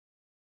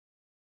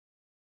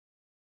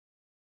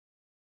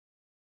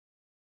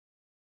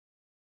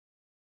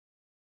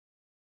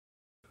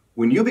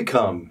When you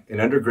become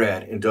an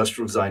undergrad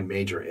industrial design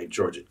major at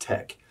Georgia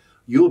Tech,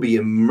 you will be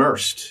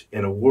immersed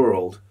in a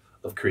world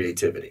of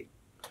creativity.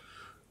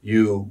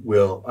 You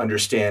will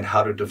understand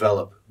how to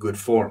develop good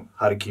form,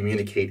 how to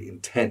communicate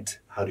intent,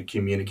 how to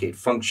communicate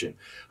function,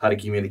 how to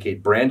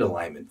communicate brand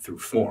alignment through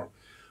form.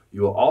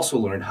 You will also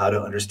learn how to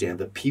understand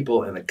the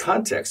people and the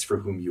context for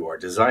whom you are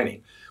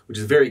designing, which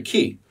is very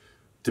key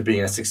to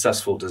being a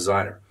successful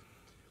designer.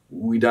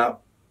 We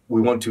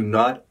want to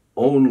not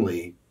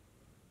only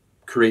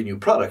create new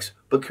products,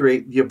 but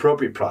create the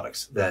appropriate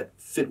products that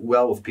fit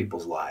well with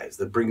people's lives,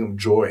 that bring them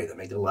joy, that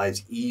make their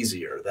lives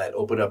easier, that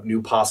open up new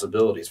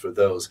possibilities for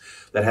those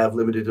that have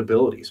limited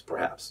abilities,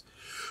 perhaps.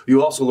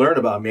 You also learn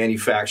about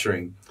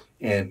manufacturing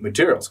and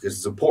materials, because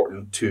it's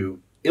important to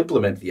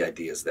implement the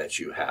ideas that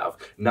you have,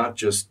 not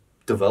just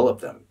develop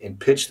them and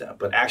pitch them,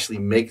 but actually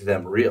make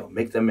them real,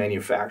 make them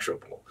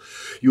manufacturable.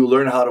 You'll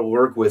learn how to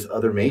work with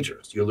other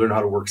majors. You'll learn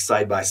how to work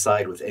side by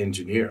side with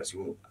engineers,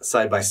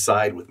 side by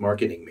side with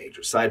marketing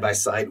majors, side by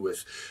side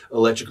with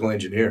electrical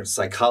engineers,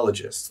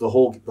 psychologists, the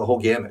whole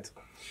gamut.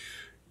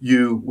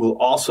 You will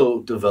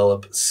also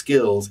develop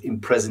skills in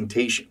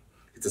presentation.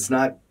 It's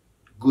not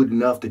good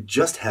enough to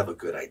just have a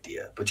good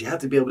idea, but you have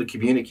to be able to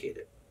communicate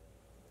it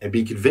and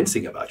be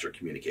convincing about your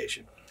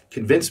communication.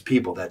 Convince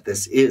people that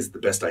this is the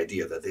best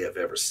idea that they have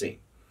ever seen.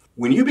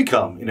 When you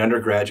become an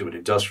undergraduate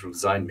industrial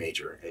design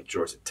major at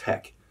Georgia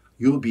Tech,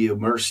 you will be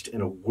immersed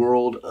in a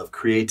world of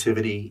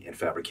creativity and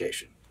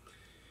fabrication.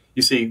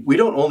 You see, we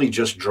don't only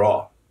just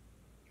draw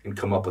and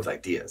come up with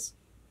ideas,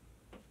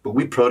 but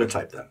we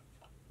prototype them,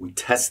 we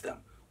test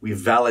them, we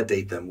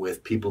validate them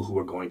with people who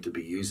are going to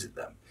be using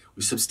them.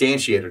 We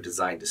substantiate our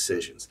design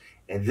decisions,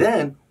 and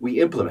then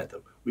we implement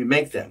them. We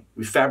make them,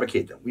 we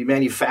fabricate them, we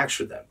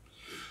manufacture them.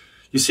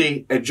 You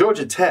see, at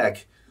Georgia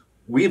Tech,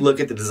 we look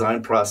at the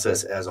design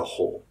process as a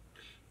whole,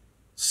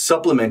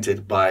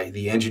 supplemented by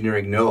the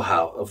engineering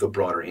know-how of the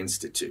broader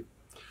institute.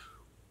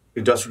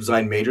 Industrial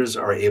design majors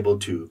are able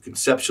to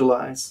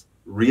conceptualize,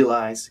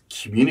 realize,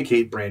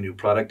 communicate brand new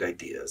product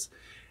ideas,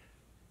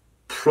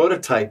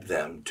 prototype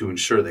them to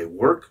ensure they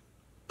work,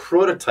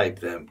 prototype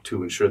them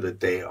to ensure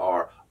that they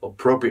are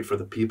appropriate for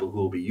the people who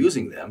will be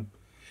using them,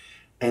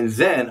 and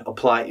then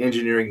apply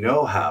engineering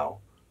know-how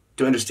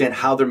to understand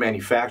how they're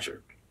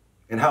manufactured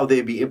and how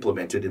they be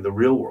implemented in the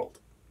real world.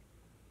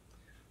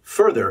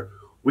 Further,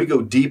 we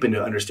go deep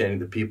into understanding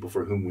the people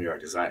for whom we are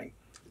designing.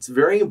 It's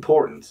very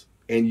important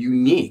and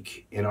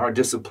unique in our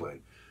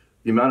discipline,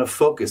 the amount of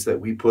focus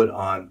that we put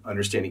on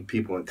understanding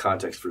people and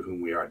context for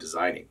whom we are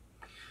designing.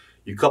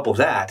 You couple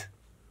that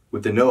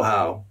with the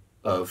know-how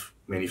of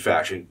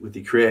manufacturing, with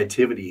the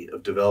creativity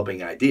of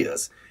developing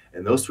ideas,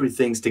 and those three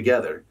things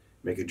together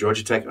make a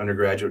Georgia Tech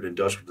undergraduate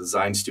industrial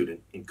design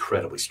student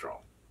incredibly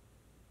strong.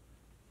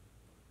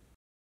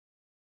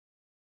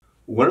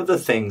 One of the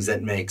things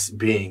that makes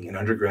being an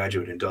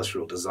undergraduate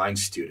industrial design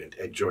student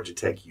at Georgia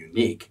Tech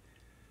unique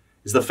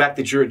is the fact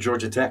that you're at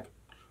Georgia Tech,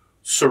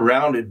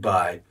 surrounded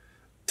by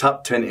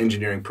top 10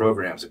 engineering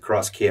programs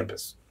across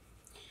campus.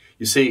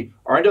 You see,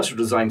 our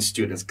industrial design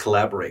students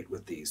collaborate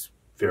with these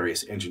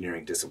various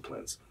engineering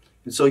disciplines.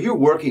 And so you're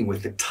working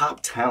with the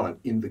top talent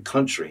in the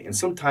country and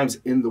sometimes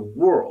in the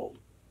world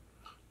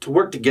to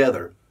work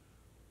together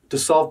to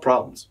solve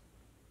problems,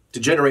 to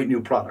generate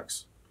new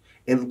products,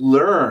 and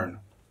learn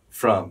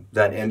from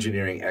that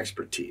engineering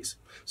expertise.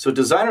 So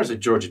designers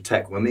at Georgia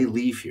Tech, when they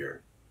leave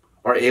here,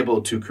 are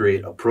able to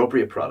create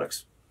appropriate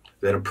products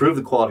that improve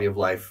the quality of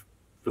life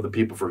for the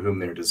people for whom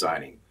they're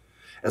designing,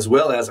 as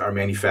well as are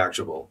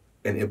manufacturable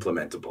and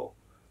implementable.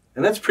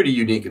 And that's pretty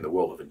unique in the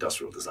world of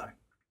industrial design.